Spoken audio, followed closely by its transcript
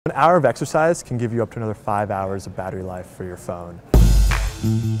An hour of exercise can give you up to another 5 hours of battery life for your phone.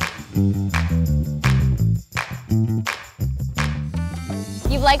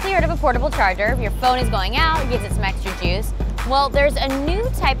 You've likely heard of a portable charger. Your phone is going out, it gives it some extra juice. Well, there's a new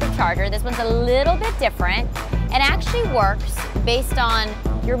type of charger. This one's a little bit different and actually works based on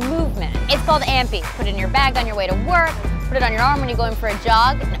your movement. It's called AMPY. Put it in your bag on your way to work, put it on your arm when you're going for a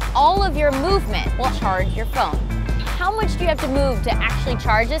jog, and all of your movement will charge your phone. How much do you have to move to actually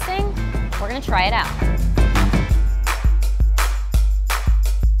charge this thing? We're gonna try it out.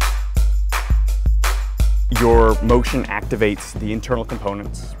 Your motion activates the internal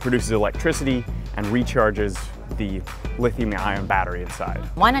components, produces electricity, and recharges the lithium-ion battery inside.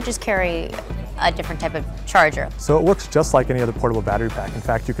 Why not just carry a different type of charger? So it works just like any other portable battery pack. In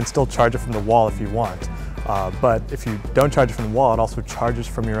fact, you can still charge it from the wall if you want. But if you don't charge it from the wall, it also charges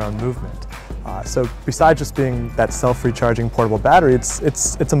from your own movement. So besides just being that self-recharging portable battery, it's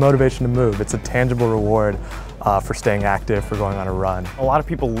a motivation to move. It's a tangible reward for staying active, for going on a run. A lot of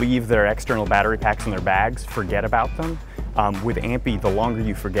people leave their external battery packs in their bags, forget about them. With AMPY, the longer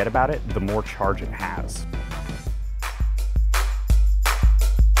you forget about it, the more charge it has.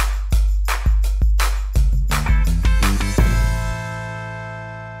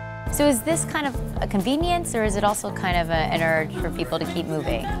 So is this kind of a convenience, or is it also kind of an urge for people to keep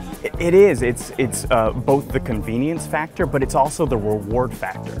moving? It is. It's both the convenience factor, but it's also the reward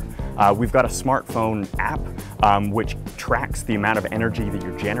factor. We've got a smartphone app which tracks the amount of energy that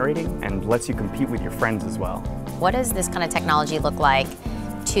you're generating and lets you compete with your friends as well. What does this kind of technology look like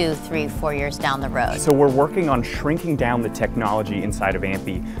 2, 3, 4 years down the road? So we're working on shrinking down the technology inside of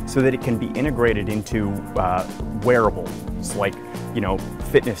AMPY so that it can be integrated into wearables like,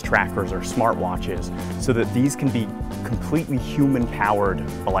 fitness trackers or smartwatches, so that these can be completely human-powered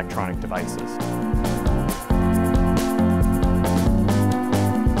electronic devices.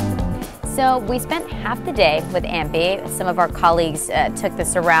 So we spent half the day with AMPY. Some of our colleagues took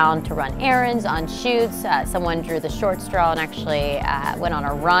this around to run errands, on shoots. Someone drew the short straw and actually went on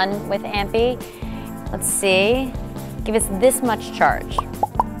a run with AMPY. Let's see, give us this much charge.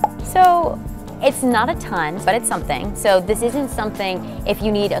 So it's not a ton, but it's something. So this isn't something, if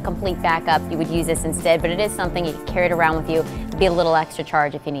you need a complete backup, you would use this instead, but it is something you can carry it around with you, be a little extra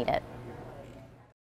charge if you need it.